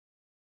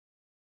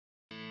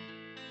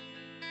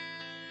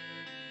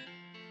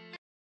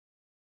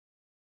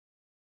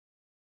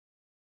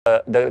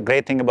The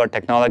great thing about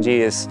technology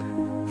is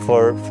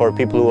for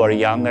people who are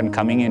young and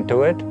coming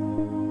into it,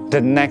 the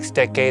next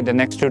decade, the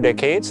next 2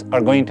 decades are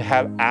going to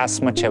have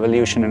as much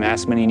evolution and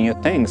as many new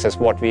things as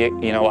what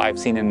I've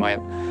seen in my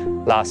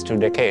last 2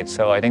 decades.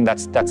 So I think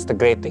that's the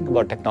great thing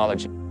about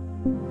technology.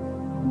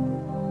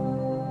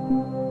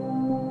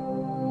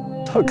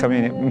 Look, I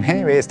mean, in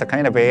many ways, the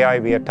kind of AI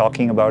we are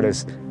talking about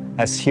is,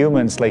 as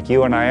humans, like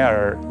you and I,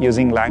 are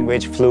using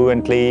language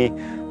fluently.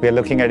 We are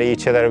looking at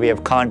each other, we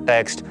have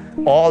context.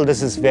 All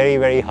this is very,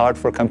 very hard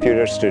for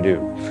computers to do.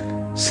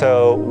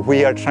 So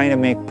we are trying to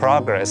make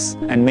progress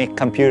and make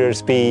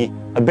computers be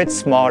a bit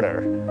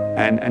smarter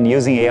and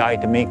using AI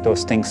to make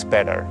those things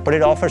better. But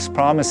it offers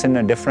promise in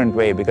a different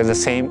way, because the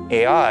same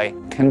AI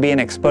can be an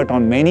expert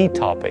on many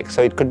topics.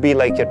 So it could be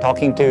like you're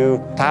talking to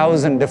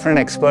 1,000 different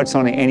experts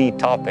on any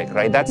topic,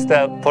 right? That's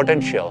the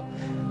potential.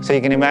 So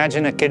you can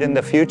imagine a kid in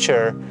the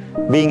future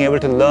being able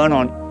to learn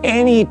on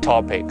any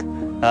topic,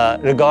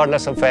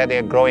 regardless of where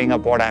they're growing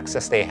up, what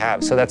access they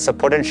have. So that's the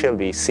potential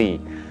we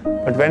see.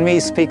 But when we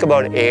speak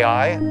about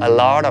AI, a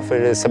lot of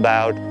it is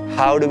about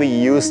how do we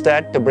use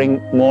that to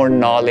bring more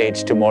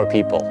knowledge to more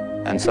people.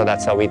 And so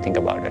that's how we think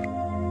about it.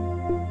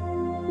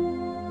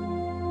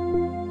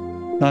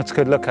 No, it's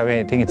good. Look, I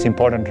mean, I think it's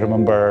important to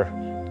remember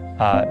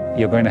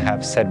you're going to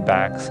have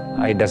setbacks.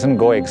 It doesn't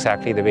go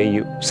exactly the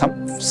way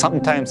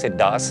sometimes it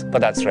does,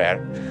 but that's rare.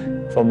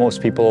 For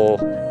most people,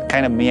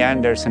 kind of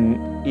meanders and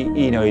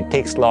it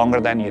takes longer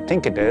than you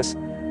think it is.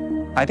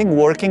 I think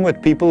working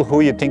with people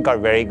who you think are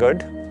very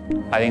good,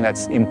 I think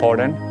that's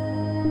important.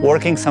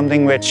 Working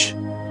something which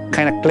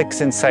kind of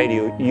clicks inside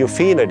you, you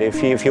feel it.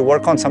 If you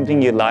work on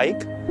something you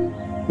like,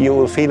 you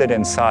will feel it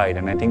inside,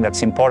 and I think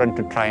that's important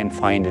to try and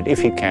find it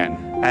if you can.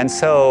 And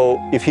so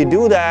if you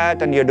do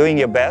that and you're doing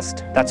your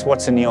best, that's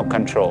what's in your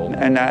control.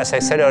 And as I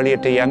said earlier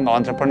to young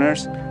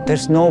entrepreneurs,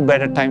 there's no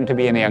better time to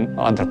be a young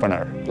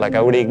entrepreneur. Like,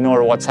 I would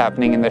ignore what's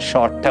happening in the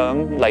short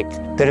term. Like,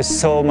 there is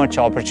so much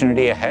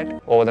opportunity ahead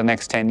over the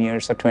next 10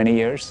 years or 20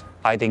 years.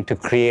 I think to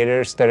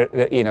creators,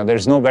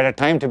 there's no better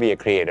time to be a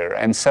creator.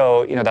 And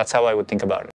so, that's how I would think about it.